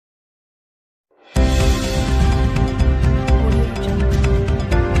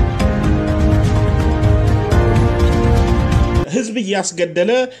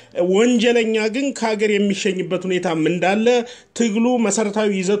ያስገደለ ወንጀለኛ ግን ከሀገር የሚሸኝበት ሁኔታም እንዳለ ትግሉ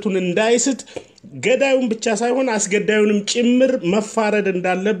መሰረታዊ ይዘቱን እንዳይስት ገዳዩን ብቻ ሳይሆን አስገዳዩንም ጭምር መፈረድ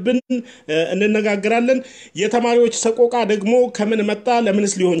እንዳለብን እንነጋገራለን የተማሪዎች ሰቆቃ ደግሞ ከምን መጣ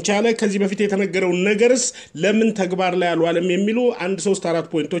ለምንስ ሊሆን ቻለ ከዚህ በፊት የተነገረው ነገርስ ለምን ተግባር ላይ አልዋለም የሚሉ 1 3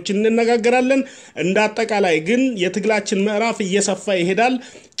 4 ፖይንቶችን እንነጋገራለን እንዳጠቃላይ ግን የትግላችን ምዕራፍ እየሰፋ ይሄዳል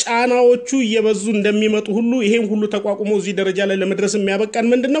ጫናዎቹ እየበዙ እንደሚመጡ ሁሉ ይሄን ሁሉ ተቋቁሞ እዚህ ደረጃ ላይ ለመድረስ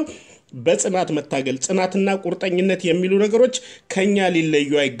የሚያበቃን ምንድነው በጽናት መታገል ጽናትና ቁርጠኝነት የሚሉ ነገሮች ከኛ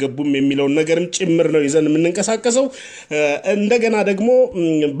ሊለዩ አይገቡም የሚለው ነገርም ጭምር ነው ይዘን የምንንቀሳቀሰው እንደገና ደግሞ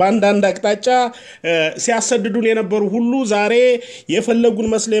ባንዳንድ አቅጣጫ ሲያሰድዱን የነበሩ ሁሉ ዛሬ የፈለጉን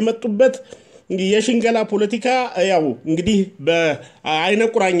መስለ የመጡበት የሽንገላ ፖለቲካ ያው እንግዲህ በአይነ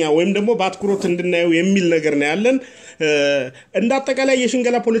ቁራኛ ወይም ደግሞ ባትኩሮት እንድናየው የሚል ነገር ነው ያለን እንዳጠቃላይ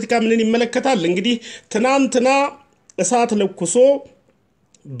የሽንገላ ፖለቲካ ምንን ይመለከታል እንግዲህ ትናንትና እሳት ለኩሶ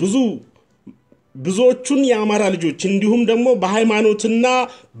ብዙዎቹን ያማራ ልጆች እንዲሁም ደግሞ በሃይማኖትና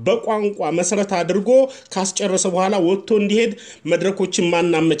በቋንቋ መሰረት አድርጎ ካስጨረሰ በኋላ ወጥቶ እንዲሄድ መድረኮችን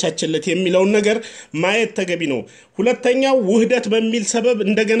ማናመቻቸለት የሚለው ነገር ማየት ተገቢ ነው ሁለተኛው ውህደት በሚል ሰበብ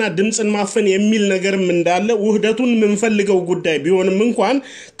እንደገና ድምጽን ማፈን የሚል ነገርም እንዳለ ውህደቱን ምንፈልገው ጉዳይ ቢሆንም እንኳን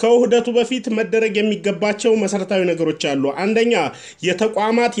ከውህደቱ በፊት መደረግ የሚገባቸው መሰረታዊ ነገሮች አሉ አንደኛ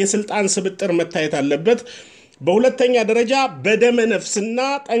የተቋማት የስልጣን ስብጥር መታየት አለበት በሁለተኛ ደረጃ በደመ ነፍስና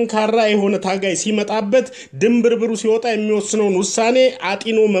ጠንካራ የሆነ ታጋይ ሲመጣበት ድንብርብሩ ሲወጣ የሚወስነውን ውሳኔ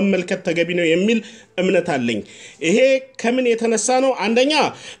አጢኖ መመልከት ተገቢ ነው የሚል እምነት አለኝ ይሄ ከምን የተነሳ ነው አንደኛ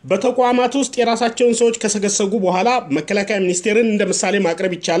በተቋማት ውስጥ የራሳቸውን ሰዎች ከሰገሰጉ በኋላ መከላከያ ሚኒስቴርን እንደምሳሌ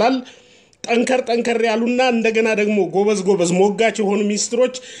ማቅረብ ይቻላል ጠንከር ያሉና እንደገና ደግሞ ጎበዝ ሞጋች የሆኑ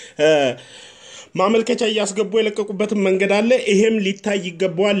ሚኒስትሮች ማመልከቻ ያስገቡ የለቀቁበት መንገድ አለ ይሄም ሊታይ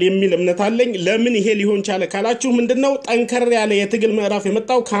ይገባዋል የሚል እምነት አለኝ ለምን ይሄ ሊሆን ቻለ ካላችሁ ምንድነው ጠንከር ያለ የትግል ምዕራፍ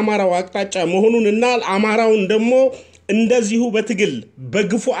የመጣው ከአማራው አቅጣጫ መሆኑንና አማራውን ደግሞ እንደዚሁ በትግል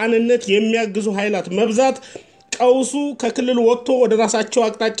በግፉአንነት የሚያግዙ ኃይላት መብዛት ቀውሱ ከክልሉ ወጥቶ ወደ ራሳቸው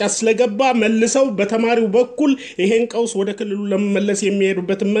አቅጣጫ ስለገባ መልሰው በተማሪው በኩል ይሄን ቀውስ ወደ ክልሉ ለመመለስ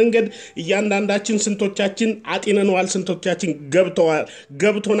የሚሄዱበት መንገድ እያንዳንዳችን ስንቶቻችን አጢነናል ስንቶቻችን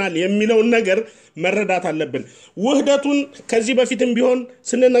ገብቶናል የሚለው ነገር መረዳት አለብን ውህደቱን ከዚህ በፊትም ቢሆን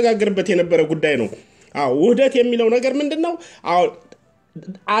ስንነጋገርበት የነበረ ጉዳይ ነው ውህደት የሚለው ነገር ምንድነው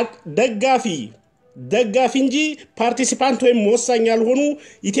ደጋፊ እንጂ ፓርቲሲፓንት ወይም ወሳኝ ያልሆኑ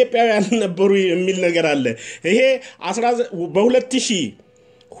ኢትዮጵያውያን ነበሩ የሚል ነገር አለ ይሄ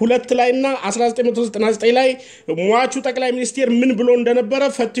በ2002 ላይና 1999 ላይ ሟቹ ጠቅላይ ሚኒስቴር ምን ብሎ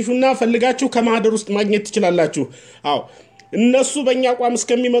እንደነበረ ፈትሹና ፈልጋችሁ ከማህደር ውስጥ ማግኘት ትችላላችሁ እነሱ በእኛ ቋም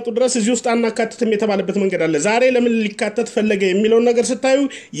እስከሚመጡ ድረስ እዚህ ውስጥ አናካተትም የተባለበት መንገድ አለ ዛሬ ለምን ሊካተት ፈለገ የሚለው ነገር ስታዩ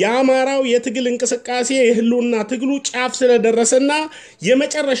ያማራው የትግል እንቅስቃሴ የህልውና ትግሉ ጫፍ ስለደረሰና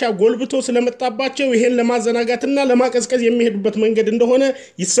የመጨረሻ ጎልብቶ ስለመጣባቸው ይሄን ለማዘናጋትና ለማቀዝቀዝ የሚሄዱበት መንገድ እንደሆነ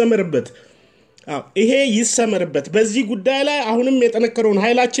ይሰመርበት በዚህ ጉዳይ ላይ አሁንም የጠነከረውን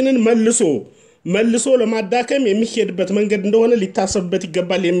ኃይላችንን መልሶ ለማዳከም የሚሄድበት መንገድ እንደሆነ ሊታሰብበት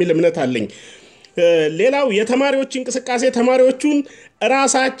ይገባል የሚል እምነት አለኝ ሌላው የተማሪዎች እንቅስቃሴ ተማሪዎቹን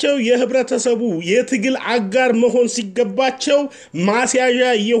ራሳቸው የህብረተሰቡ የትግል አጋር መሆን ሲገባቸው ማስያዣ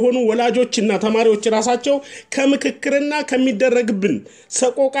የሆኑ ወላጆችና ተማሪዎች ራሳቸው ከምክክርና ከሚደረግብን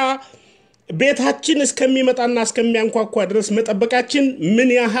ሰቆቃ ቤታችን እስከሚመጣና እስከሚያንኳኳ ድረስ መጠበቃችን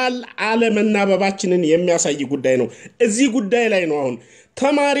ምን ያህል አለመናበባችንን የሚያሳይ ጉዳይ ነው እዚህ ጉዳይ ላይ ነው አሁን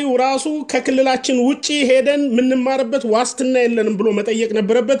ተማሪው ራሱ ከክልላችን ውጪ ሄደን ምንማርበት ዋስትና የለንም ብሎ መጠየቅ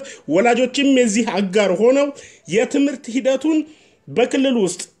ነበረበት ወላጆችም የዚህ አጋር ሆነው የትምርት ሂደቱን በክልሉ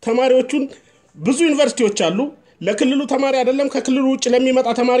ውስጥ ተማሪዎቹን ብዙ ዩኒቨርሲቲዎች አሉ ለክልሉ ተማሪ አይደለም ከክልሉ ውጪ ለሚመጣ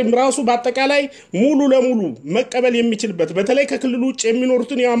ተማሪም ራሱ በአጠቃላይ ሙሉ ለሙሉ መቀበል የሚችልበት በተለይ ከክልሉ ውጪ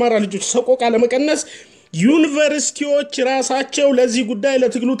የሚኖሩትን የአማራ ልጆች ሰቆቃ ለመቀነስ ዩኒቨርሲቲዎች ራሳቸው ለዚህ ጉዳይ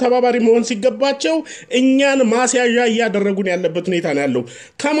ለትግሉ ተባባሪ መሆን ሲገባቸው እኛን ማስያዣ ያደረጉን ያለበት ሁኔታ ነው ያለው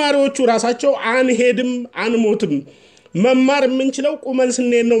ተማሪዎቹ ራሳቸው አንሄድም አንሞትም መማር የምንችለው ቁመን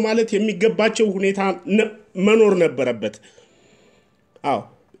ስንሄድ ነው ማለት የሚገባቸው ሁኔታ መኖር ነበረበት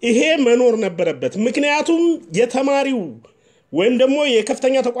ይሄ መኖር ነበረበት ምክንያቱም የተማሪው ወይም ደግሞ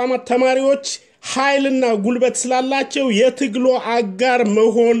የከፍተኛ ተቋማት ተማሪዎች ኃይልና ጉልበት ስላላቸው የትግሉ አጋር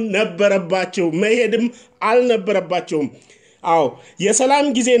መሆን ነበረባቸው መሄድም አልነበረባቸውም የሰላም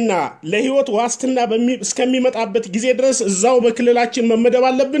ጊዜና ለህይወት ዋስትና እስከሚመጣበት ጊዜ ድረስ እዛው በክልላችን መመደብ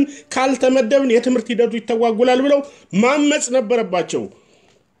አለብን ካልተመደብን የትምርት ሂደቱ ይተዋጉላል ብለው ማመጽ ነበረባቸው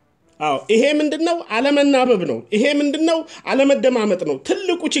ይሄ ምንድነው አለመናበብ ነው ይሄ ምንድነው አለመደማመጥ ነው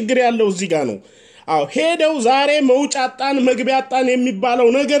ትልቁ ችግር ያለው እዚህ ጋር ነው ሄደው ዛሬ መውጫጣን መግቢያጣን የሚባለው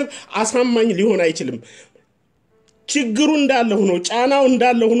ነገር አሳማኝ ሊሆን አይችልም ችግሩ እንዳለ ሆኖ ጫናው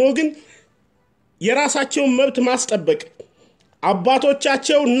እንዳለ ሆኖ ግን የራሳቸውን መብት ማስጠበቅ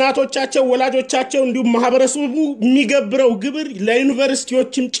አባቶቻቸው እናቶቻቸው ወላጆቻቸው እንዲሁም ማህበረሰቡ የሚገብረው ግብር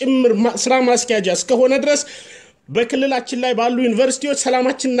ለዩኒቨርሲቲዎችም ጭምር ስራ ማስኪያጃ እስከሆነ ድረስ በክልላችን ላይ ባሉ ዩኒቨርሲቲዎች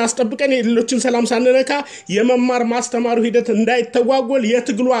ሰላማችንን እናስጠብቀን የሌሎችን ሰላም ሳንነካ የመማር ማስተማሩ ሂደት እንዳይተጓጎል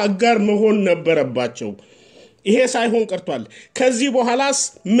የትግሉ አጋር መሆን ነበረባቸው ይሄ ሳይሆን ቀርቷል ከዚህ በኋላስ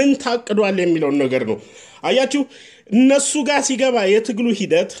ምን ታቅዷል የሚለው ነገር ነው አያችሁ እነሱ ጋር ሲገባ የትግሉ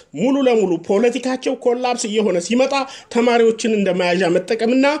ሂደት ሙሉ ለሙሉ ፖለቲካቸው ኮላፕስ እየሆነ ሲመጣ ተማሪዎችን እንደማያዣ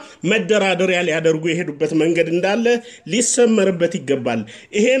መጠቀምና መደራደሪያ ሊያደርጉ የሄዱበት መንገድ እንዳለ ሊሰመርበት ይገባል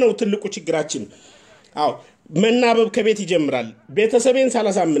ይሄ ነው ትልቁ ችግራችን አዎ መናበብ ከቤት ይጀምራል ቤተሰቤን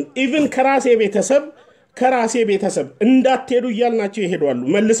ሳላሳምን ኢቭን ከራሴ ቤተሰብ እንዳትሄዱ ይያልናቸው ይሄዳሉ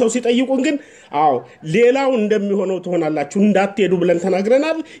መልሰው ሲጠይቁን ግን አዎ ሌላው እንደሚሆነው ትሆናላችሁ እንዳትሄዱ ብለን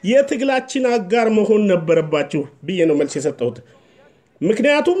ተናግረናል የትግላችን አጋር መሆን ነበረባችሁ ብዬ ነው መልስ የሰጠሁት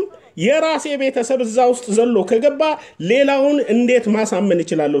ምክንያቱም የራሴ ቤተሰብ እዛ ውስጥ ዘሎ ከገባ ሌላውን እንዴት ማሳመን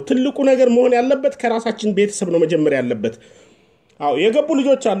ይችላል ትልቁ ነገር መሆን ያለበት ከራሳችን ቤተሰብ ነው መጀመሪያ ያለበት አዎ የገቡ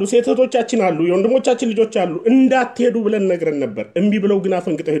ልጆች አሉ ሴቶቻችን አሉ የወንድሞቻችን ልጆች አሉ እንዳትሄዱ ብለን ነግረን ነበር እንቢ ብለው ግን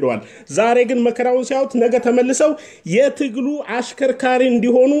አፈንግጠው ሄደዋል ዛሬ ግን መከራውን ሲያዩት ነገ ተመልሰው የትግሉ አሽከርካሪ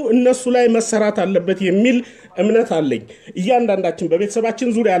እንዲሆኑ እነሱ ላይ መሰራት አለበት የሚል እምነት አለኝ እያንዳንዳችን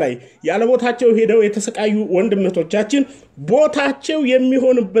በቤተሰባችን ዙሪያ ላይ ያለ ቦታቸው ሄደው የተሰቃዩ ወንድምቶቻችን ቦታቸው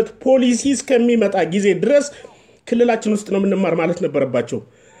የሚሆንበት ፖሊሲ እስከሚመጣ ጊዜ ድረስ ክልላችን ውስጥ ነው ምንማር ማለት ነበረባቸው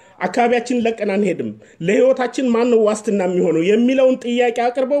አካባቢያችን ለቀን አንሄድም ለህይወታችን ማን ነው ዋስትና የሚሆነው የሚለውን ጥያቄ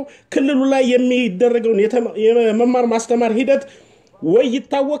አቅርበው ክልሉ ላይ የሚደረገው የመማር ማስተማር ሂደት ወይ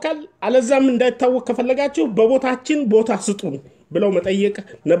ይታወቃል አለዛም እንዳይታወቅ ከፈለጋችሁ በቦታችን ቦታ ስጡን ብለው መጠየቅ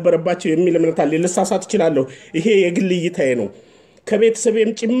ነበረባቸው የሚል እምነት አለ ልሳሳት ይችላል ይሄ የግል እይታዬ ነው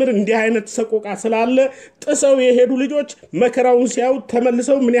ከቤተሰቤም ጭምር እንዲህ አይነት ሰቆቃ ስላለ ጥሰው የሄዱ ልጆች መከራውን ሲያዩ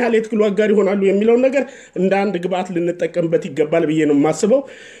ተመልሰው ምን ያህል የትግሉ አጋር ይሆናሉ የሚለው ነገር እንደ አንድ ግብአት ልንጠቀምበት ይገባል ብዬ ነው ማስበው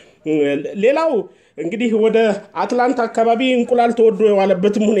ሌላው እንግዲህ ወደ አትላንታ አካባቢ እንቁላል ተወዶ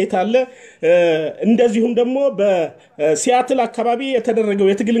የዋለበትም ሁኔታ አለ እንደዚሁም ደግሞ በሲያትል አካባቢ የተደረገው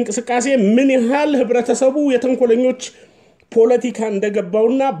የትግል እንቅስቃሴ ምን ያህል ህብረተሰቡ የተንኮለኞች ፖለቲካ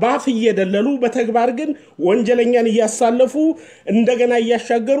እንደገባውና ባፍ እየደለሉ በተግባር ግን ወንጀለኛን ያሳለፉ እንደገና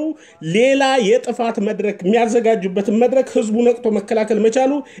ያሻገሩ ሌላ የጥፋት መድረክ የሚያዘጋጁበት መድረክ ህዝቡ ነቅቶ መከላከል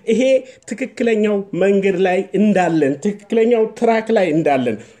መቻሉ ይሄ ትክክለኛው መንገድ ላይ እንዳለን ትክክለኛው ትራክ ላይ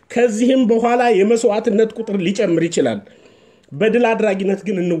እንዳለን ከዚህም በኋላ የመስዋዕትነት ቁጥር ሊጨምር ይችላል በድል አድራጊነት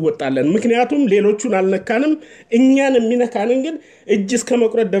ግን እንወጣለን ምክንያቱም ሌሎቹን አልነካንም እኛን የሚነካንን ግን እጅ እስከ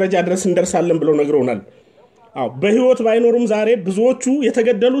መቁረጥ ደረጃ ድረስ እንደርሳለን ብለው ነግረውናል አው በህይወት ባይኖሩም ዛሬ ብዙዎቹ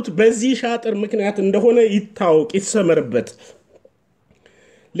የተገደሉት በዚህ ሻጥር ምክንያት እንደሆነ ይታወቅ ይሰመርበት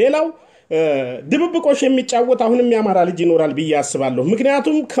ሌላው ድብብቆሽ የሚጫወት አሁንም ያማራ ልጅ ይኖራል ብዬ አስባለሁ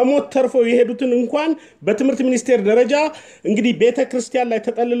ምክንያቱም ከሞት ተርፈው የሄዱትን እንኳን በትምህርት ሚኒስቴር ደረጃ እንግዲህ ቤተክርስቲያን ላይ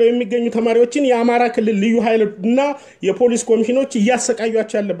ተጠልለው የሚገኙ ተማሪዎችን የአማራ ክልል ልዩ ኃይልና የፖሊስ ኮሚሽኖች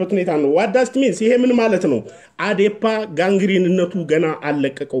ያሰቃዩአቸው ያለበት ሁኔታ ነው ዋዳስት ሚንስ ይሄ ምን ማለት ነው አዴፓ ጋንግሪንነቱ ገና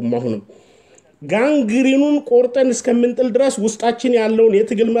አለቀቀውም አሁንም ጋንግሪኑን ቆርጠን እስከምንጥል ድረስ ውስጣችን ያለውን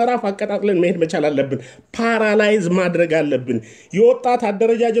የትግል ምዕራፍ አቀጣጥለን መሄድ መቻል አለብን ፓራላይዝ ማድረግ አለብን የወጣት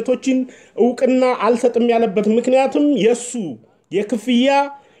አደረጃጀቶችን ዕውቅና አልሰጥም ያለበት ምክንያቱም የሱ የክፍያ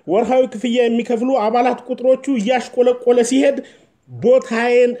ወርሃዊ ክፍያ የሚከፍሉ አባላት ቁጥሮቹ ያሽቆለቆለ ሲሄድ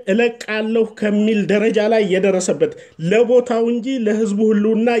ቦታዬን እለቃለሁ ከሚል ደረጃ ላይ የደረሰበት ለቦታው እንጂ ለህዝቡ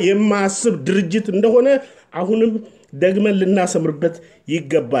ሁሉና የማያስብ ድርጅት እንደሆነ አሁንም ደግመን ልናሰምርበት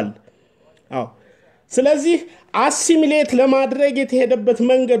ይገባል አው ስለዚህ አሲሚሌት ለማድረግ የተሄደበት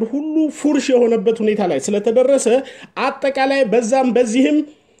መንገድ ሁሉ ፉርሽ የሆነበት ሁኔታ ላይ ስለተደረሰ አጠቃላይ በዛም በዚህም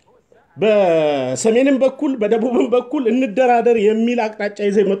በሰሜንም በኩል በደቡብም በኩል እንደራደር የሚል አቅጣጫ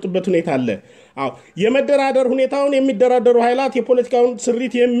ይዘው የመጡበት ሁኔታ አለ አው የመደራደር ሁኔታውን የሚደራደሩ ኃይላት የፖለቲካውን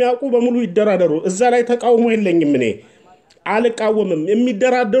ስሪት የሚያውቁ በሙሉ ይደራደሩ እዛ ላይ ተቃውሞ የለኝም እኔ አልቃወምም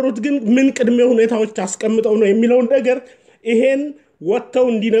የሚደራደሩት ግን ምን ቅድመ ሁኔታዎች አስቀምጠው ነው የሚለው ነገር ይሄን ወጥተው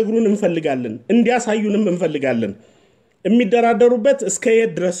እንዲነግሩን እንፈልጋለን እንዲያሳዩንም እንፈልጋለን የሚደራደሩበት እስከ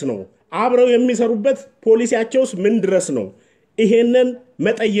የት ድረስ ነው አብረው የሚሰሩበት ፖሊሲያቸውስ ምን ድረስ ነው ይሄንን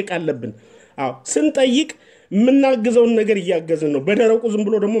መጠየቅ አለብን አው ስንጠይቅ ምናግዘውን ነገር ያያገዝን ነው በደረቁ ዝም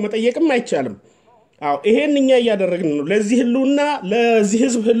ብሎ ደግሞ መጠየቅም አይቻልም አው ይሄንኛ ያያደረግን ነው ለዚህ ህልውና ለዚህ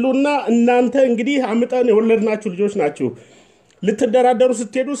ህዝብ ህልውና እናንተ እንግዲህ አምጣን የወለድናችሁ ልጆች ናችሁ ልትደራደሩ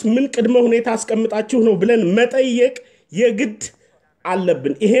ስትሄዱስ ምን ቅድመ ሁኔታ አስቀምጣችሁ ነው ብለን መጠየቅ የግድ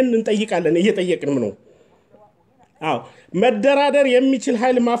አለብን ይሄን እንጠይቃለን እየጠየቅንም ነው አዎ መደራደር የሚችል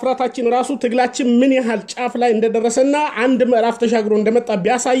ኃይል ማፍራታችን ራሱ ትግላችን ምን ያህል ጫፍ ላይ እንደደረሰና አንድ ምዕራፍ ተሻግሮ እንደመጣ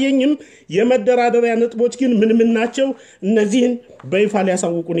ቢያሳየኝም የመደራደሪያ ነጥቦች ግን ምን ናቸው እነዚህን በይፋ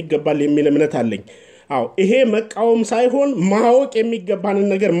ሊያሳውቁን ይገባል የሚል እምነት አለኝ አዎ ይሄ መቃወም ሳይሆን ማወቅ የሚገባንን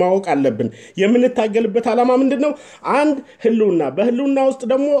ነገር ማወቅ አለብን የምንታገልበት ዓላማ ምንድነው አንድ ህልውና በህልውና ውስጥ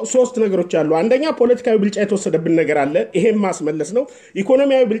ደግሞ ሶስት ነገሮች አሉ አንደኛ ፖለቲካዊ ብልጫ የተወሰደብን ነገር አለ ይሄም ማስመለስ ነው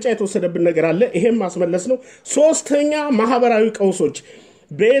ኢኮኖሚያዊ ብልጫ የተወሰደብን ነገር አለ ይሄም ማስመለስ ነው ሶስተኛ ማህበራዊ ቀውሶች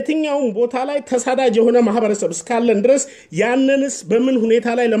በየትኛው ቦታ ላይ ተሳዳጅ የሆነ ማህበረሰብ እስካለን ድረስ ያንንስ በምን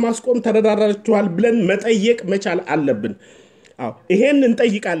ሁኔታ ላይ ለማስቆም ተደራራችኋል ብለን መጠየቅ መቻል አለብን አዎ ይሄን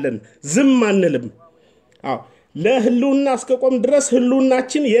እንጠይቃለን ዝም አንልም አዎ ለህልውና እስከቆም ድረስ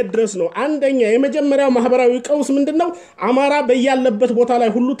ህልውናችን የድረስ ነው አንደኛ የመጀመሪያው ማህበራዊ ቀውስ ምንድነው አማራ በያለበት ቦታ ላይ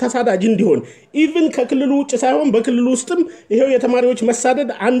ሁሉ ተሳዳጅ እንዲሆን ኢቭን ከክልሉ ውጭ ሳይሆን በክልሉ ውስጥም ይሄው የተማሪዎች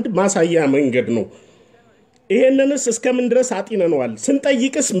መሳደድ አንድ ማሳያ መንገድ ነው ይሄንንስ እስከምን ድረስ አጥይነናል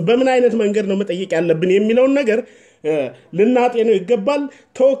ስንጠይቅስ በምን አይነት መንገድ ነው መጠየቅ ያለብን የሚለውን ነገር ልናጤነው ይገባል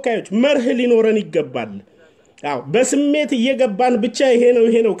ተወካዮች መርህ ሊኖረን ይገባል አዎ በስሜት እየገባን ብቻ ይሄ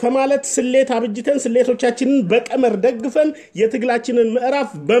ነው ከማለት ስሌት አብጅተን ስሌቶቻችንን በቀመር ደግፈን የትግላችንን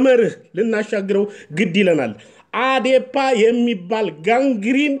ምዕራፍ በመርህ ልናሻግረው ግድ ይለናል አዴፓ የሚባል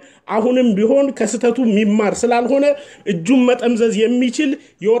ጋንግሪን አሁንም ቢሆን ከስተቱ ሚማር ስላልሆነ እጁን መጠምዘዝ የሚችል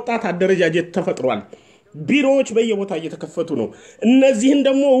የወጣት አደረጃጀት ተፈጥሯል ቢሮዎች በየቦታ እየተከፈቱ ነው እነዚህን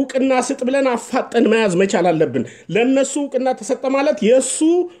ደግሞ ዕውቅና ስጥ ብለን አፋጠን መያዝ መቻል አለብን ለነሱ ዕውቅና ተሰጠ ማለት የሱ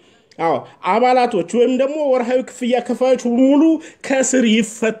አዎ አባላቶች ወይም ደግሞ ወርሃዊ ክፍያ ከፋዮች ሙሉ ከስር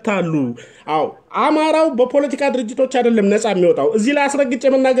ይፈታሉ አዎ አማራው በፖለቲካ ድርጅቶች አይደለም ነፃ የሚወጣው እዚህ ላይ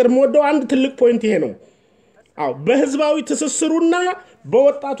አስረግጬ መናገር የምወደው አንድ ትልቅ ፖይንት ይሄ ነው አዎ በህዝባዊ ትስስሩና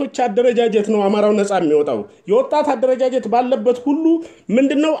በወጣቶች አደረጃጀት ነው አማራው ነፃ የሚወጣው የወጣት አደረጃጀት ባለበት ሁሉ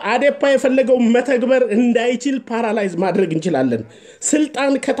ምንድነው አዴፓ የፈለገው መተግበር እንዳይችል ፓራላይዝ ማድረግ እንችላለን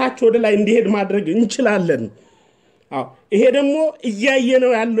ስልጣን ከታች ወደ ላይ እንዲሄድ ማድረግ እንችላለን አዎ ይሄ ደግሞ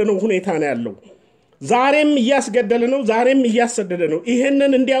እያየነው ያለነው ሁኔታ ነው ያለው ዛሬም እያስገደለ ነው ዛሬም እያሰደደ ነው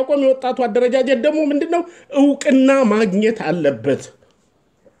ይሄንን እንዲያቆም የወጣቱ አደረጃጀት ደግሞ ምንድነው ዕውቅና ማግኘት አለበት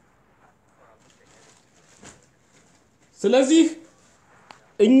ስለዚህ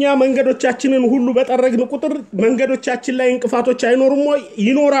እኛ መንገዶቻችንን ሁሉ በጠረግን ቁጥር መንገዶቻችን ላይ እንቅፋቶች አይኖሩም ወይ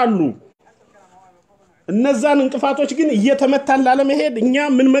ይኖራሉ እነዛን እንቅፋቶች ግን እየተመታን ላለመሄድ እኛ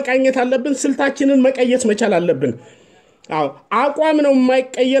ምን መቃኘት አለብን ስልታችንን መቀየስ መቻል አለብን አዎ አቋም ነው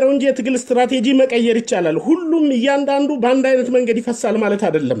የማይቀየረው እንጂ የትግል ስትራቴጂ መቀየር ይቻላል ሁሉም እያንዳንዱ በአንድ አይነት መንገድ ይፈሳል ማለት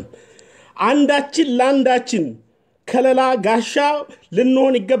አይደለም አንዳችን ላንዳችን ከለላ ጋሻ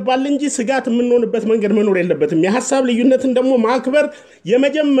ልንሆን ይገባል እንጂ ስጋት የምንሆንበት መንገድ መኖር የለበትም የሐሳብ ልዩነትን ደግሞ ማክበር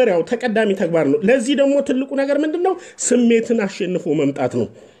የመጀመሪያው ተቀዳሚ ተግባር ነው ለዚህ ደግሞ ትልቁ ነገር ምንድነው ስሜትን አሸንፎ መምጣት ነው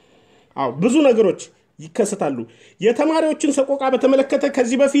አዎ ብዙ ነገሮች ይከሰታሉ የተማሪዎችን ሰቆቃ በተመለከተ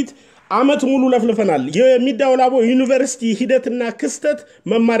ከዚህ በፊት አመት ሙሉ ለፍልፈናል የሚዳውላቦ ዩኒቨርሲቲ ሂደትና ክስተት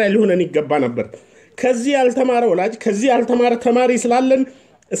መማሪያ ሊሆነን ይገባ ነበር ከዚህ ያልተማረ ወላጅ ከዚህ ያልተማረ ተማሪ ስላለን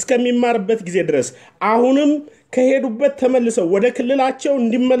እስከሚማርበት ጊዜ ድረስ አሁንም ከሄዱበት ተመልሰው ወደ ክልላቸው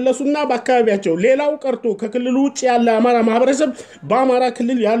እንዲመለሱና በአካባቢያቸው ሌላው ቀርቶ ከክልሉ ውጭ ያለ አማራ ማህበረሰብ በአማራ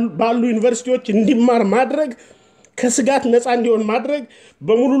ክልል ባሉ ዩኒቨርሲቲዎች እንዲማር ማድረግ ከስጋት ነፃ እንዲሆን ማድረግ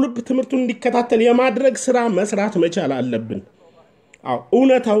በሙሉ ልብ ትምርቱን እንዲከታተል የማድረግ ስራ መስራት መቻል አለብን አዎ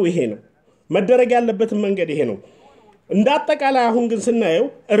እውነታው ይሄ ነው መደረግ ያለበት መንገድ ይሄ ነው እንዳጠቃላይ አሁን ግን ስናየው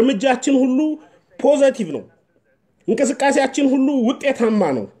እርምጃችን ሁሉ ፖዚቲቭ ነው እንቅስቃሴያችን ሁሉ ውጤታማ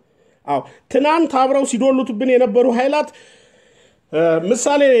ነው አዎ ትናንት አብረው ሲዶሉትብን የነበሩ ኃይላት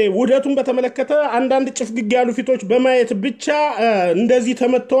ምሳሌ ውህደቱን በተመለከተ አንዳንድ ጭፍግግ ያሉ ፊቶች በማየት ብቻ እንደዚህ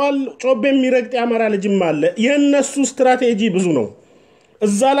ተመተዋል ጮቤ የሚረግጥ ያማራ ልጅም አለ የነሱ ስትራቴጂ ብዙ ነው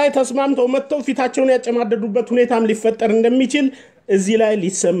እዛ ላይ ተስማምተው መተው ፊታቸውን ያጨማደዱበት ሁኔታም ሊፈጠር እንደሚችል እዚህ ላይ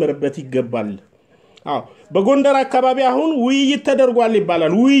ሊሰምርበት ይገባል አዎ በጎንደር አካባቢ አሁን ውይይት ተደርጓል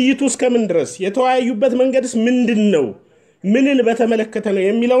ይባላል ውይይቱ እስከምን ድረስ የተወያዩበት መንገድስ ምንድነው ምንን በተመለከተ ነው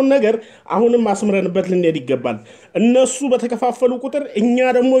የሚለው ነገር አሁንም አስምረንበት ልንሄድ ይገባል እነሱ በተከፋፈሉ ቁጥር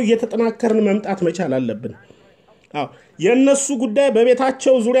እኛ ደግሞ እየተጠናከርን መምጣት መቻል አለብን አዎ የነሱ ጉዳይ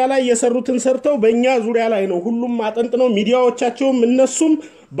በቤታቸው ዙሪያ ላይ የሰሩትን ሰርተው በእኛ ዙሪያ ላይ ነው ሁሉም አጥንጥነው ሚዲያዎቻቸውም እነሱም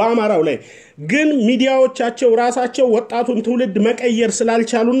በአማራው ላይ ግን ሚዲያዎቻቸው ራሳቸው ወጣቱን ትውልድ መቀየር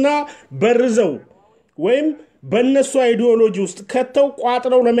ስላልቻሉና በርዘው ወይም በእነሱ አይዲዮሎጂ ውስጥ ከተው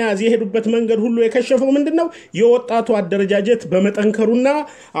ቋጥረው ለመያዝ የሄዱበት መንገድ ሁሉ የከሸፈው ምንድነው የወጣቱ አደረጃጀት በመጠንከሩና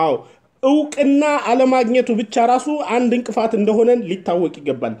አዎ ዕውቅና አለማግኘቱ ብቻ ራሱ አንድ እንቅፋት እንደሆነ ሊታወቅ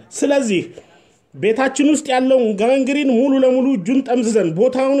ይገባል ስለዚህ ቤታችን ውስጥ ያለውን ጋንግሪን ሙሉ ለሙሉ ጁን ጠምዝዘን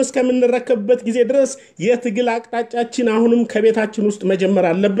ቦታውን እስከምንረከብበት ጊዜ ድረስ የትግል አቅጣጫችን አሁንም ከቤታችን ውስጥ መጀመር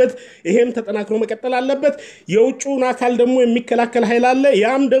አለበት ይሄም ተጠናክሮ መቀጠል አለበት የውጭውን አካል ደግሞ የሚከላከል ኃይል አለ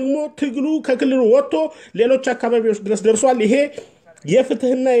ያም ደግሞ ትግሉ ከክልሉ ወጥቶ ሌሎች አካባቢዎች ድረስ ደርሷል ይሄ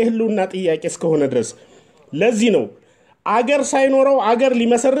የፍትህና የህልውና ጥያቄ እስከሆነ ድረስ ለዚህ ነው አገር ሳይኖረው አገር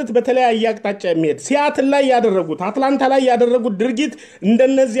ሊመሰርት በተለያየ አቅጣጫ የሚሄድ ሲያትል ላይ ያደረጉት አትላንታ ላይ ያደረጉት ድርጊት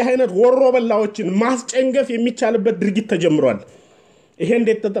እንደነዚህ አይነት ወሮበላዎችን ማስጨንገፍ የሚቻልበት ድርጊት ተጀምሯል ይሄ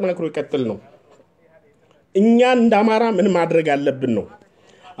እንዴት ተጠናክሮ ይቀጥል ነው እኛ እንዳማራ ምን ማድረግ አለብን ነው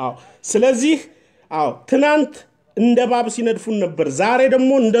አዎ ስለዚህ ትናንት እንደ ባብ ሲነድፉን ነበር ዛሬ ደግሞ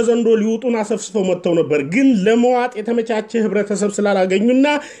እንደ ዘንዶ ሊውጡን አሰፍስፈው መጥተው ነበር ግን ለመዋጥ የተመቻቸ ህብረተሰብ ስላላገኙና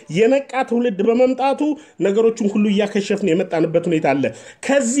የነቃ ትውልድ በመምጣቱ ነገሮችን ሁሉ ያከሸፍን የመጣንበት ሁኔታ አለ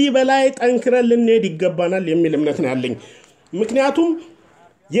ከዚህ በላይ ጠንክረን ልንሄድ ይገባናል የሚል እምነት ነው ያለኝ ምክንያቱም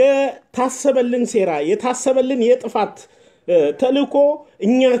የታሰበልን ሴራ የታሰበልን የጥፋት ተልኮ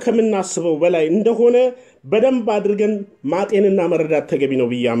እኛ ከምናስበው በላይ እንደሆነ በደንብ አድርገን ማጤንና መረዳት ተገቢ ነው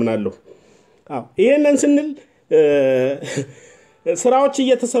ብያምናለሁ ይሄንን ስንል ስራዎች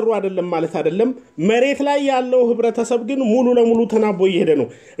እየተሰሩ አይደለም ማለት አይደለም መሬት ላይ ያለው ህብረተሰብ ግን ሙሉ ለሙሉ ተናቦ ይሄደ ነው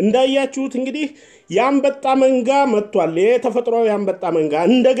እንዳያችሁት እንግዲህ ያንበጣ መንጋ መጥቷል የተፈጥሯው ያንበጣ መንጋ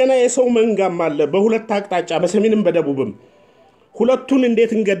እንደገና የሰው መንጋም አለ በሁለት አቅጣጫ በሰሜንም በደቡብም ሁለቱን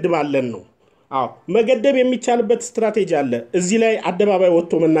እንዴት እንገድባለን ነው መገደብ የሚቻልበት ስትራቴጂ አለ እዚህ ላይ አደባባይ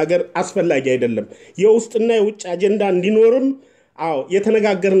ወጥቶ መናገር አስፈላጊ አይደለም የውስጥና የውጭ አጀንዳ እንዲኖርም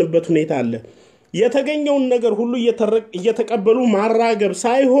የተነጋገርንበት ሁኔታ አለ የተገኘውን ነገር ሁሉ እየተቀበሉ ማራገብ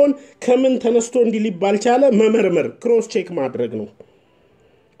ሳይሆን ከምን ተነስቶ እንዲሊባል ቻለ መመርመር ክሮስ ቼክ ማድረግ ነው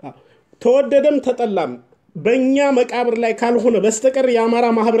ተወደደም ተጠላም በእኛ መቃብር ላይ ካልሆነ በስተቀር የአማራ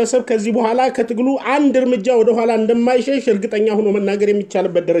ማህበረሰብ ከዚህ በኋላ ከትግሉ አንድ እርምጃ ወደ ኋላ እንደማይሸሽ እርግጠኛ ሆኖ መናገር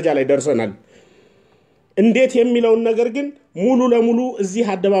የሚቻልበት ደረጃ ላይ ደርሰናል እንዴት የሚለውን ነገር ግን ሙሉ ለሙሉ እዚህ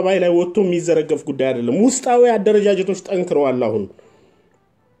አደባባይ ላይ ወጥቶ የሚዘረገፍ ጉዳይ አይደለም ውስጣዊ አደረጃጀቶች ጠንክረዋል አሁን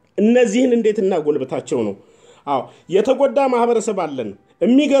እነዚህን እንዴት እናጎልበታቸው ነው የተጎዳ ማህበረሰብ አለን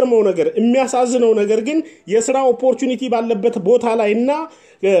የሚገርመው ነገር የሚያሳዝነው ነገር ግን የሥራ ኦፖርቹኒቲ ባለበት ቦታ ላይና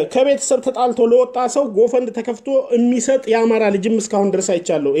ከቤተሰብ ተጣልቶ ለወጣ ሰው ጎፈንድ ተከፍቶ የሚሰጥ ያማራ ልጅም እስካሁን ድረስ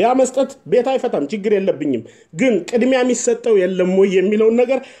አይቻለው ያ መስጠት ቤት አይፈታም ችግር የለብኝም ግን ቅድሚያ የሚሰጠው የለም ወይ የሚለው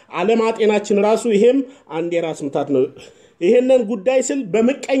ነገር አለማጤናችን ራሱ ይሄም አንድ የራስ ምታት ነው ይሄንን ጉዳይ ስል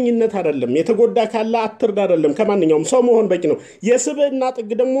በመቀኝነት አይደለም የተጎዳ ካለ አትርዳ አይደለም ከማንኛውም ሰው መሆን በቂ ነው የስብዕና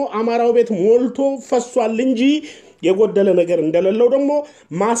ጥግ ደግሞ አማራው ቤት ሞልቶ ፈሷል እንጂ የጎደለ ነገር እንደሌለው ደግሞ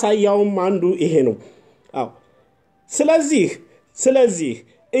ማሳያውም አንዱ ይሄ ነው ስለዚህ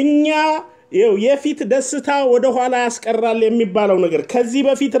እኛ የፊት ደስታ ወደ ኋላ ያስቀራል የሚባለው ነገር ከዚህ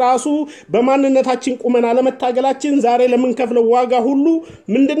በፊት ራሱ በማንነታችን ቁመና ለመታገላችን ዛሬ ለምንከፍለው ዋጋ ሁሉ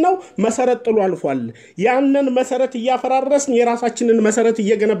ምንድነው መሰረት ጥሎ አልፏል ያንን መሰረት ያፈራረስን የራሳችንን መሰረት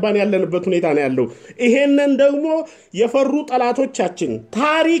እየገነባን ያለንበት ሁኔታ ነው ያለው ይሄንን ደግሞ የፈሩ ጠላቶቻችን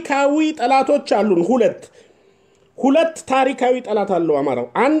ታሪካዊ ጠላቶች አሉን ሁለት ታሪካዊ ጠላት አለው አማራው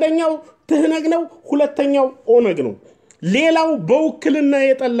አንደኛው ትህነግ ነው ሁለተኛው ኦነግ ነው ሌላው በውክልና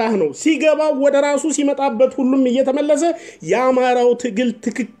የጠላህ ነው ሲገባው ወደ ራሱ ሲመጣበት ሁሉም እየተመለሰ ያማራው ትግል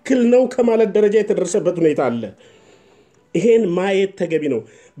ትክክል ነው ከማለት ደረጃ የተደረሰበት ሁኔታ አለ ይሄን ማየት ተገቢ ነው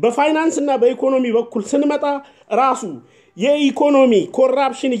በፋይናንስና በኢኮኖሚ በኩል ስንመጣ ራሱ የኢኮኖሚ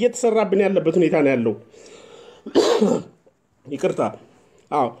ኮራፕሽን እየተሰራብን ያለበት ሁኔታ ነው ያለው ይቅርታ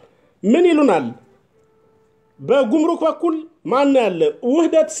ምን ይሉናል በጉምሩክ በኩል ማን ያለ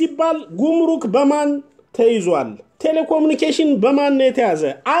ውህደት ሲባል ጉምሩክ በማን ተይዟል ቴሌኮሙኒኬሽን በማን ነው የተያዘ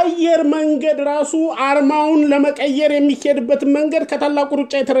አየር መንገድ ራሱ አርማውን ለመቀየር የሚሄድበት መንገድ ከታላቁ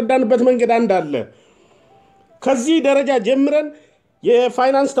ሩጫ የተረዳንበት መንገድ አንዳለ ከዚህ ደረጃ ጀምረን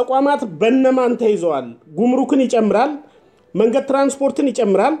የፋይናንስ ተቋማት በእነማን ተይዘዋል ጉምሩክን ይጨምራል መንገድ ትራንስፖርትን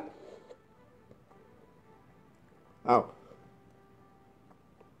ይጨምራል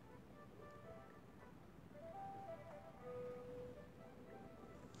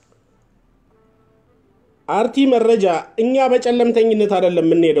አርቲ መረጃ እኛ በጨለምተኝነት አይደለም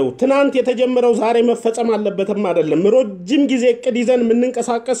ምንሄደው ትናንት የተጀመረው ዛሬ መፈጸም አለበትም አይደለም ረጅም ጊዜ እቅድ ይዘን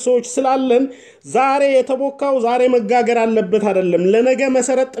ምንንቀሳቀስ ሰዎች ስላለን ዛሬ የተቦካው ዛሬ መጋገር አለበት አይደለም ለነገ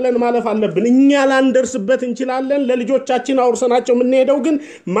መሰረት ጥለን ማለፍ አለብን እኛ ላንደርስበት እንችላለን ለልጆቻችን አውርሰናቸው ምንሄደው ግን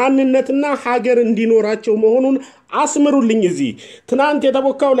ማንነትና ሀገር እንዲኖራቸው መሆኑን አስምሩልኝ እዚህ ትናንት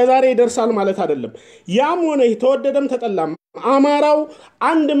የተቦካው ለዛሬ ይደርሳል ማለት አይደለም ያም ሆነ ተወደደም ተጠላም አማራው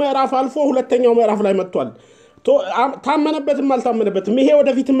አንድ ምዕራፍ አልፎ ሁለተኛው ምዕራፍ ላይ መጥቷል ታመነበትም አልታመነበትም ይሄ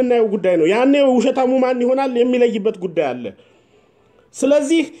ወደፊት ምናየው ጉዳይ ነው ያኔ ውሸታሙ ማን ይሆናል የሚለይበት ጉዳይ አለ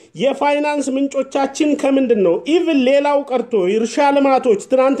ስለዚህ የፋይናንስ ምንጮቻችን ከምንድነው ኢቭን ሌላው ቀርቶ እርሻ ልማቶች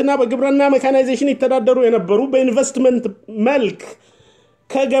ትናንትና በግብርና ሜካናይዜሽን ይተዳደሩ የነበሩ በኢንቨስትመንት መልክ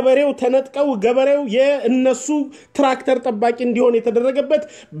ከገበሬው ተነጥቀው ገበሬው የነሱ ትራክተር ጠባቂ እንዲሆን የተደረገበት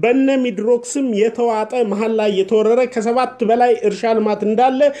በነ ሚድሮክስም የተዋጠ መሐል ላይ የተወረረ ከሰባት በላይ እርሻ ልማት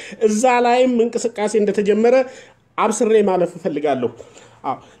እንዳለ እዛ ላይም እንቅስቃሴ እንደተጀመረ አብስሬ ማለፍ ፈልጋለሁ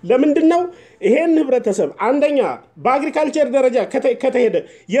ለምንድነው ይሄን ህብረተሰብ አንደኛ በአግሪካልቸር ደረጃ ከተሄደ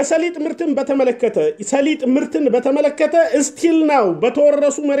የሰሊጥ ምርትን በተመለከተ ስቲል ናው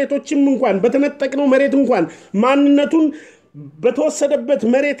በተወረሱ መሬቶችም እንኳን በተነጠቅነው መሬት እንኳን ማንነቱን በተወሰደበት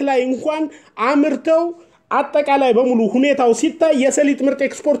መሬት ላይ እንኳን አምርተው አጠቃላይ በሙሉ ሁኔታው ሲታይ የሰሊጥ ምርት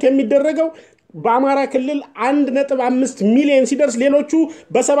ኤክስፖርት የሚደረገው በአማራ ክልል 1.5 ሚሊዮን ሲደርስ ሌሎቹ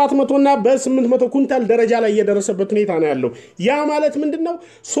በ700 እና በ800 ኩንታል ደረጃ ላይ የደረሰበት ሁኔታ ነው ያለው ያ ማለት ምንድነው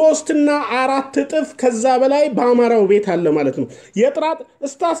 3 እና 4 እጥፍ ከዛ በላይ በአማራው ቤት አለ ማለት ነው የጥራት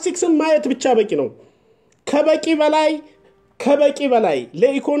ስታቲስቲክስን ማየት ብቻ በቂ ነው ከበቂ በላይ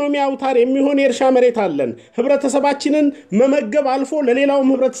ለኢኮኖሚ አውታር የሚሆን የእርሻ መሬት አለን ህብረተሰባችንን መመገብ አልፎ ለሌላው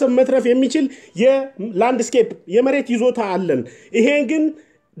ህብረተሰብ መትረፍ የሚችል የላንድስኬፕ የመሬት ይዞታ አለን ይሄ ግን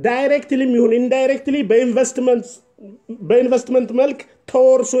ዳይሬክትሊ ይሁን ኢንዳይሬክትሊ በኢንቨስትመንት መልክ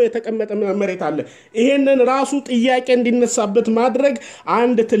ተወርሶ የተቀመጠ መሬት አለ ይሄንን ራሱ ጥያቄ እንዲነሳበት ማድረግ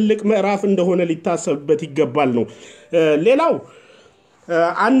አንድ ትልቅ ምዕራፍ እንደሆነ ሊታሰብበት ይገባል ነው ሌላው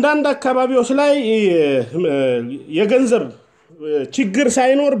አንዳንድ አካባቢዎች ላይ የገንዘብ ችግር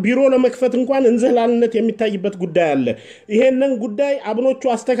ሳይኖር ቢሮ ለመክፈት እንኳን እንዝህላልነት የሚታይበት ጉዳይ አለ ይሄንን ጉዳይ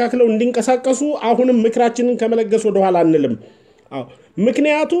አብኖቹ አስተካክለው እንዲንቀሳቀሱ አሁንም ምክራችንን ከመለገስ ወደ ኋላ አንልም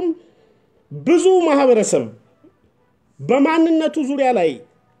ምክንያቱም ብዙ ማህበረሰብ በማንነቱ ዙሪያ ላይ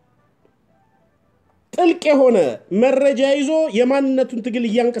ጥልቅ የሆነ መረጃ ይዞ የማንነቱን ትግል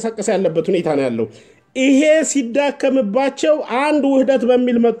እያንቀሳቀሰ ያለበት ሁኔታ ነው ያለው ይሄ ሲዳከምባቸው አንድ ውህደት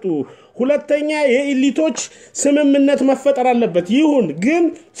በሚል መጡ ሁለተኛ የኤሊቶች ስምምነት መፈጠር አለበት ይሁን ግን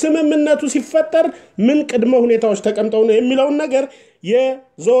ስምምነቱ ሲፈጠር ምን ቅድመ ሁኔታዎች ተቀምጠው ነው የሚለው ነገር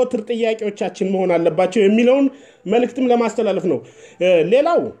የዘወትር ጥያቄዎቻችን መሆን አለባቸው የሚለውን መልእክትም ለማስተላለፍ ነው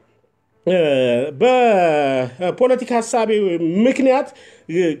ሌላው በፖለቲካ ሐሳብ ምክንያት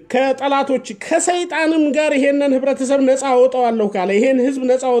ከጠላቶች ከሰይጣንም ጋር ይሄንን ህብረተሰብ ነፃ አወጣዋለሁ ካለ ይሄን ህዝብ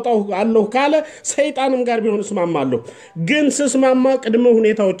ነፃ አወጣዋለሁ ካለ ሰይጣንም ጋር ቢሆን ስማማለሁ ግን ስስማማ ቅድመ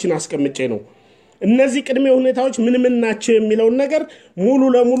ሁኔታዎችን አስቀምጬ ነው እነዚህ ቅድመ ሁኔታዎች ምን ናቸው የሚለው ነገር ሙሉ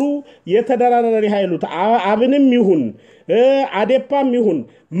ለሙሉ የተደራራሪ ኃይሉት አብንም ይሁን አዴፓም ይሁን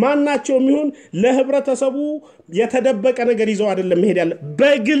ማናቸውም ይሁን ለህብረተሰቡ የተደበቀ ነገር ይዘው አይደለም መሄድ ያለ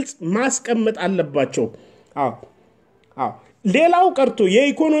በግልጽ ማስቀመጥ አለባቸው ሌላው ቀርቶ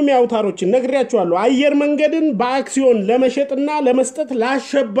የኢኮኖሚ አውታሮችን ነግሬያችኋለሁ አየር መንገድን በአክሲዮን ለመሸጥና ለመስጠት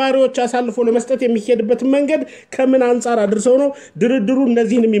ለአሸባሪዎች አሳልፎ ለመስጠት የሚሄድበት መንገድ ከምን አንፃር አድርሰው ነው ድርድሩ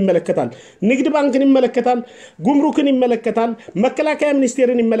እነዚህንም ይመለከታል ንግድ ባንክን ይመለከታል ጉምሩክን ይመለከታል መከላከያ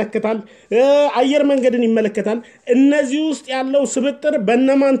ሚኒስቴርን ይመለከታል አየር መንገድን ይመለከታል እነዚህ ውስጥ ያለው ስብጥር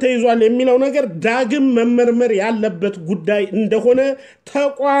በእነማን ተይዟል የሚለው ነገር ዳግም መመርመር ያለበት ጉዳይ እንደሆነ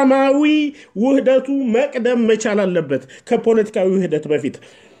ተቋማዊ ውህደቱ መቅደም መቻል አለበት ፖለቲካዊ ውህደት በፊት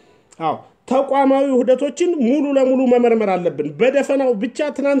ተቋማዊ ውህደቶችን ሙሉ ለሙሉ መመርመር አለብን በደፈናው ብቻ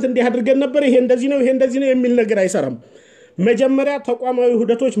ትናንት እንዲህ አድርገን ነበር ይሄ እንደዚህ ነው የሚል ነገር አይሰራም መጀመሪያ ተቋማዊ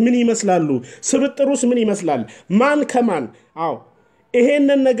ውህደቶች ምን ይመስላሉ ስብጥሩስ ምን ይመስላል ማን ከማን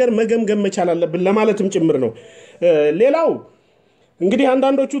ይሄንን ነገር መገምገም መቻል አለብን ለማለትም ጭምር ነው ሌላው እንግዲህ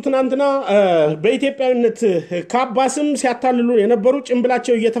አንዳንዶቹ ትናንትና በኢትዮጵያዊነት ካባስም ሲያታልሉ የነበሩ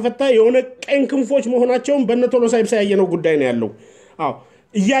ጭምብላቸው እየተፈታ የሆነ ቀን ክንፎች መሆናቸውን በነቶሎሳ ይብሳያየነው ጉዳይ ነው ያለው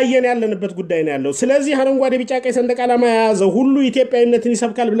እያየን ያለንበት ጉዳይ ነው ያለው ስለዚህ አረንጓዴ ቢጫ ቀይ ሰንደቅ ዓላማ ያዘው ሁሉ ኢትዮጵያዊነትን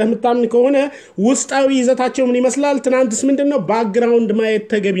ይሰብካል ብለህ ምታምን ከሆነ ውስጣዊ ይዘታቸው ምን ይመስላል ትናንትስ ምንድነው ባክግራውንድ ማየት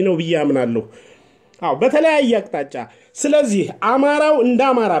ተገቢ ነው ብያምናለሁ በተለያየ አቅጣጫ ስለዚህ አማራው እንደ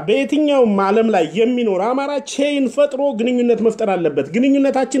አማራ በየትኛው ዓለም ላይ የሚኖር አማራ ቼን ፈጥሮ ግንኙነት መፍጠር አለበት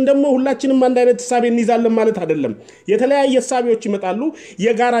ግንኙነታችን ደግሞ ሁላችንም አንድ አይነት ሐሳብ እንይዛለን ማለት አይደለም የተለያየ ሐሳቦች ይመጣሉ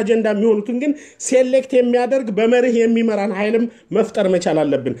የጋራ አጀንዳ የሚሆኑትን ግን ሴሌክት የሚያደርግ በመርህ የሚመራን ኃይልም መፍጠር መቻል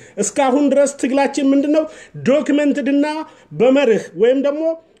አለብን እስካሁን ድረስ ትግላችን ምንድነው ዶክመንትድና በመርህ ወይም ደግሞ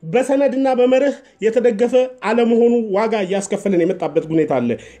በሰነድና በመርህ የተደገፈ አለመሆኑ ዋጋ ያስከፈለን የመጣበት ሁኔታ አለ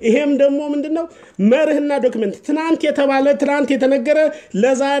ይሄም ደግሞ ምንድነው መርህና ዶክመንት ትናንት የተነገረ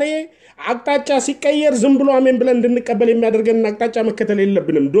ለዛሬ አቅጣጫ ሲቀየር ዝም ብሎ አሜን ብለን እንድንቀበል የሚያደርገን አቅጣጫ መከተል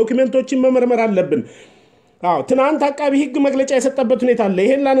የለብንም ዶክመንቶችን መመርመር አለብን ትናንት አቃቢ ህግ መግለጫ የሰጠበት ሁኔታ አለ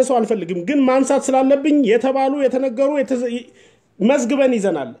ይሄን ላነሳው አልፈልግም ግን ማንሳት ስላለብኝ የተነገሩ መዝግበን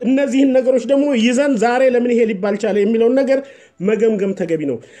ይዘናል እነዚህን ነገሮች ደግሞ ይዘን ዛሬ ለምን ይሄ ሊባል ቻለ የሚለው ነገር መገምገም ተገቢ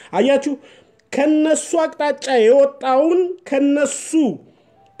ነው አያችሁ ከነሱ አቅጣጫ የወጣውን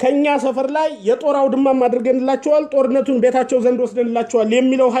ከኛ ሰፈር ላይ የጦር አውድማ ማድረግንላቸዋል ጦርነቱን ቤታቸው ዘንድ ወስደንላቸዋል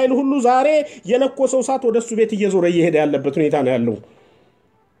የሚለው ኃይል ሁሉ ዛሬ የለኮሰው ሳት ወደሱ ቤት እየዞረ እየሄደ ያለበት ሁኔታ ነው ያለው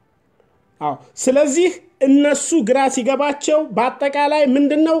ስለዚህ እነሱ ግራ ሲገባቸው በአጠቃላይ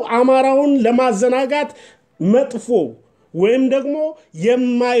ምንድነው አማራውን ለማዘናጋት መጥፎ ወይም ደግሞ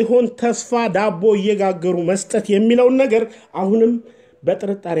የማይሆን ተስፋ ዳቦ እየጋገሩ መስጠት የሚለው ነገር አሁንም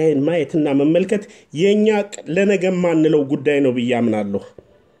በጥርጣሬን ማየትና መመልከት የኛ ለነገማንለው ጉዳይ ነው በያምናለሁ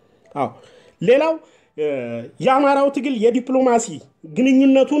ሌላው ያማራው ትግል የዲፕሎማሲ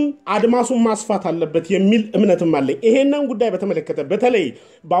ግንኙነቱን አድማሱን ማስፋት አለበት የሚል እምነትም አለ ይሄንን ጉዳይ በተመለከተ በተለይ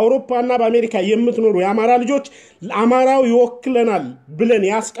በአውሮፓና በአሜሪካ የምትኖሩ ያማራ ልጆች አማራው ይወክለናል ብለን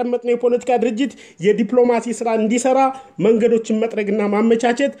ያስቀመጥነው የፖለቲካ ድርጅት የዲፕሎማሲ ስራ እንዲሰራ መንገዶችን መጥረግና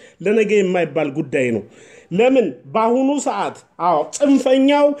ማመቻቸት ለነገ የማይባል ጉዳይ ነው ለምን ባሁኑ ሰዓት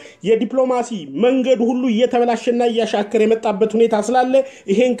ጽንፈኛው የዲፕሎማሲ መንገድ ሁሉ እየተበላሸና እያሻከረ የመጣበት ሁኔታ ስላለ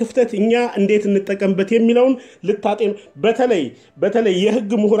ይሄን ክፍተት እኛ እንዴት እንጠቀምበት የሚለውን ልታጤን በተለይ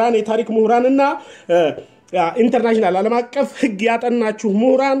የህግ ምሁራን የታሪክ ምሁራንና ኢንተርናሽናል ዓለም አቀፍ ህግ ያጠናችሁ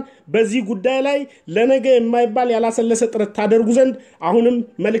ምሁራን በዚህ ጉዳይ ላይ ለነገ የማይባል ያላሰለሰ ጥረት ታደርጉ ዘንድ አሁንም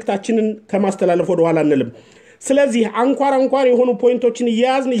መልእክታችንን ከማስተላለፍ ወደ ኋላ አንልም ስለዚህ አንኳር የሆኑ ፖይንቶችን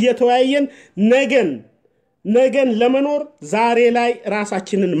እያያዝን እየተወያየን ነገን ለመኖር ዛሬ ላይ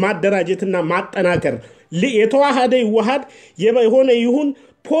ራሳችንን ማደራጀትና ማጠናከር የተዋሃደ ይዋሃድ የሆነ ይሁን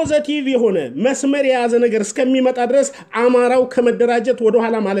ፖዚቲቭ የሆነ መስመር የያዘ ነገር እስከሚመጣ ድረስ አማራው ከመደራጀት ወደ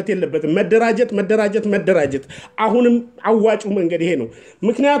ኋላ ማለት የለበትም መደራጀት አሁንም አዋጩ መንገድ ይሄ ነው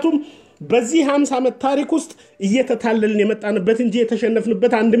ምክንያቱም በዚህ 50 ዓመት ታሪክ ውስጥ እየተታለልን የመጣንበት እንጂ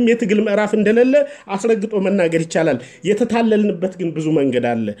የተሸነፍንበት አንድም የትግል ምዕራፍ እንደሌለ አስረግጦ መናገር ይቻላል የተታለልንበት ግን ብዙ መንገድ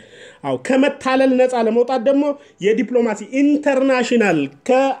አለ ከመታለል ነፃ ለመውጣት ደግሞ የዲፕሎማሲ ኢንተርናሽናል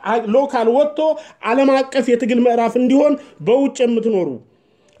ከሎካል ወጥቶ ዓለም አቀፍ የትግል ምዕራፍ እንዲሆን በውጭ የምትኖሩ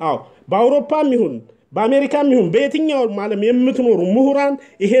በአውሮፓም ይሁን በአሜሪካም ይሁን በየትኛው ዓለም የምትኖሩ ምሁራን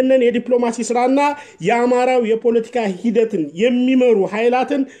ይሄንን የዲፕሎማሲ ስራና የአማራው የፖለቲካ ሂደትን የሚመሩ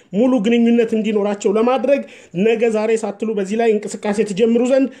ኃይላትን ሙሉ ግንኙነት እንዲኖራቸው ለማድረግ ነገ ዛሬ ሳትሉ በዚህ ላይ እንቅስቃሴ ተጀምሩ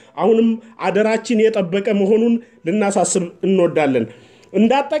ዘንድ አሁንም አደራችን የጠበቀ መሆኑን ልናሳስብ እንወዳለን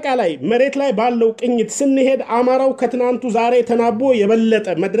እንዳጠቃላይ መሬት ላይ ባለው ቅኝት ስንሄድ አማራው ከትናንቱ ዛሬ ተናቦ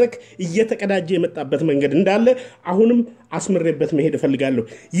የበለጠ መድረክ እየተቀዳጀ የመጣበት መንገድ እንዳለ አሁንም አስመረበት መሄድ ፈልጋለሁ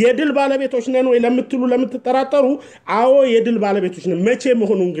የድል ባለቤቶች ነን ወይ ለምትጠራጠሩ አዎ የድል ባለቤቶች ነን መቼ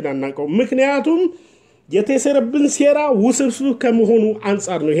መሆኑን ግን አናውቀው ምክንያቱም የተሰረብን ሴራ ውስብስብ ከመሆኑ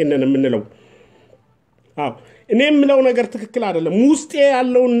አንፃር ነው ይሄንን የምንለው እኔም ምለው ነገር ትክክል አይደለም ውስጤ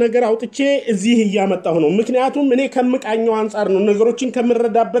ያለውን ነገር አውጥቼ እዚህ ያመጣው ነው ምክንያቱም እኔ ከምቃኘው አንፃር ነው ነገሮችን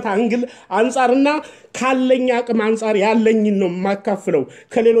ከምረዳበት አንግል አንፃርና ካለኛ አቅም አንፃር ያለኝን ነው ማካፈለው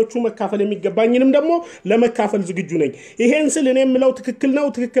ከሌሎቹ መካፈል የሚገባኝንም ደግሞ ለመካፈል ዝግጁ ነኝ ይሄን ስል እኔም ምለው ትክክል ነው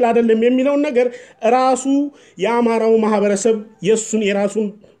ትክክል አይደለም የሚለው ነገር ራሱ ያማራው ማህበረሰብ የራሱን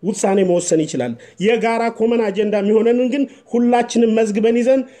ውሳኔ መወሰን ይችላል የጋራ ኮመን አጀንዳ የሚሆነንን ግን ሁላችንም መዝግበን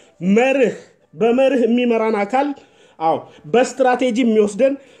ይዘን በመርህ የሚመራን አካል በስትራቴጂ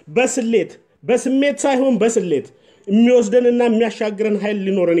የሚወስደን በስሜት ሳይሆን በስሌት የሚወስደንና የሚያሻግረን ኃይል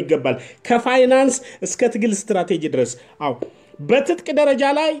ሊኖረን ይገባል ከፋይናንስ እስከ ትግል ስትራቴጂ ድረስ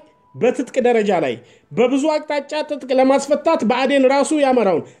በትጥቅ ደረጃ ላይ በብዙ አቅጣጫ ትጥቅ ለማስፈታት ባዴን ራሱ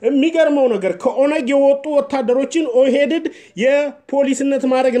ያመራውን የሚገርመው ነገር ከኦነግ የወጡ ወታደሮችን ኦሄድድ የፖሊስነት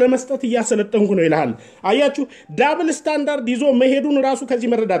ማድረግ ለመስጠት ያሰለጠንኩ ነው ይላል አያችሁ ዳብል ስታንዳርድ ይዞ መሄዱን ራሱ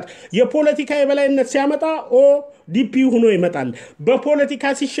ከዚህ መረዳት የፖለቲካ የበላይነት ሲያመጣ ዲፒ ሆኖ ይመጣል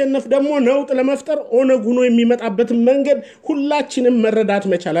በፖለቲካ ሲሸነፍ ደግሞ ነውጥ ለመፍጠር ኦነግ ሆኖ የሚመጣበት መንገድ ሁላችንም መረዳት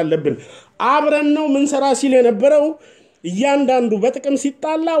መቻል አለብን አብረን ነው ምን ሰራ ሲል የነበረው እያንዳንዱ በጥቅም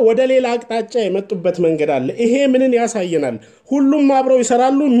ሲጣላ ወደ ሌላ አቅጣጫ የመጡበት መንገድ አለ ይሄ ምንን ያሳየናል ሁሉም አብረው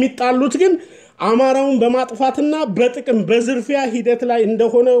ይሰራሉ የሚጣሉት ግን አማራውን በማጥፋትና በጥቅም በዝርፊያ ሂደት ላይ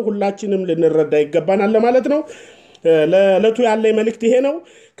እንደሆነ ሁላችንም ልንረዳ ይገባናል ማለት ነው ለለቱ ያለ መልእክት ይሄ ነው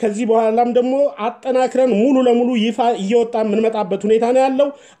ከዚህ በኋላም ደግሞ አጠናክረን ሙሉ ለሙሉ ይፋ እየወጣ ምንመጣበት ሁኔታ ነው ያለው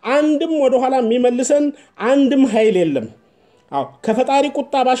አንድም ወደ ኋላ የሚመልሰን አንድም ኃይል የለም ከፈጣሪ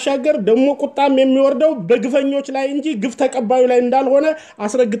ቁጣ ባሻገር ደግሞ ቁጣም የሚወርደው በግፈኞች ላይ እንጂ ግፍ ተቀባዩ ላይ እንዳልሆነ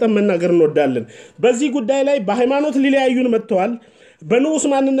አስረግጠን መናገር እንወዳለን በዚህ ጉዳይ ላይ በሃይማኖት ሊለያዩን መጥተዋል በንዑስ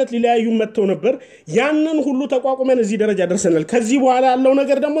ማንነት ሊለያዩን መጥተው ነበር ያንን ሁሉ ተቋቁመን እዚህ ደረጃ ደርሰናል ከዚህ በኋላ ያለው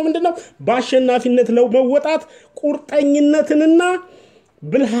ነገር ደግሞ ምንድነው በአሸናፊነት ለመወጣት ቁርጠኝነትንና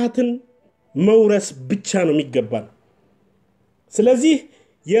ብልሃትን መውረስ ብቻ ነው የሚገባን ስለዚህ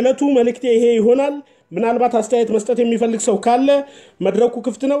የለቱ መልእክቴ ይሄ ይሆናል ምናልባት አስተያየት መስጠት የሚፈልግ ሰው ካለ መድረኩ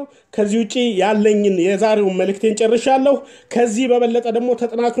ክፍት ነው ከዚህ ውጪ ያለኝን የዛሬው መልእክቴን ጨርሻለሁ ከዚህ በበለጠ ደግሞ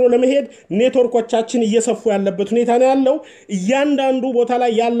ተጠናክሮ ለመሄድ ኔትወርኮቻችን እየሰፉ ያለበት ሁኔታ ነው ያለው እያንዳንዱ ቦታ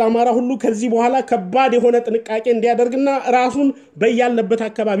ላይ ያለ አማራ ሁሉ ከዚህ በኋላ ከባድ የሆነ ጥንቃቄ እንዲያደርግና ራሱን በያለበት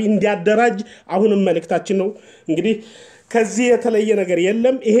አካባቢ እንዲያደራጅ አሁንም መልእክታችን ነው እንግዲህ ከዚህ የተለየ ነገር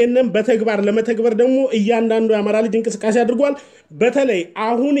የለም ይሄንን በተግባር ለመተግበር ደግሞ እያንዳንዱ የአማራ ልጅ እንቅስቃሴ አድርጓል በተለይ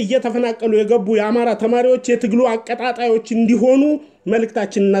አሁን እየተፈናቀሉ የገቡ የአማራ ተማሪዎች የትግሉ አቀጣጣዮች እንዲሆኑ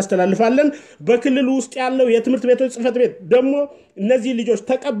መልእክታችንን እናስተላልፋለን በክልሉ ውስጥ ያለው የትምህርት ቤቶች ጽፈት ቤት ደግሞ እነዚህ ልጆች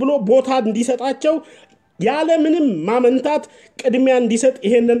ተቀብሎ ቦታ እንዲሰጣቸው ያለ ምንም ማመንታት ቅድሚያ እንዲሰጥ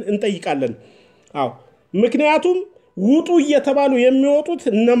ይሄንን እንጠይቃለን አዎ ምክንያቱም ውጡ እየተባሉ የሚወጡት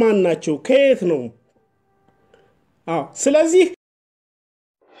እነማን ናቸው ከየት ነው ስለዚህ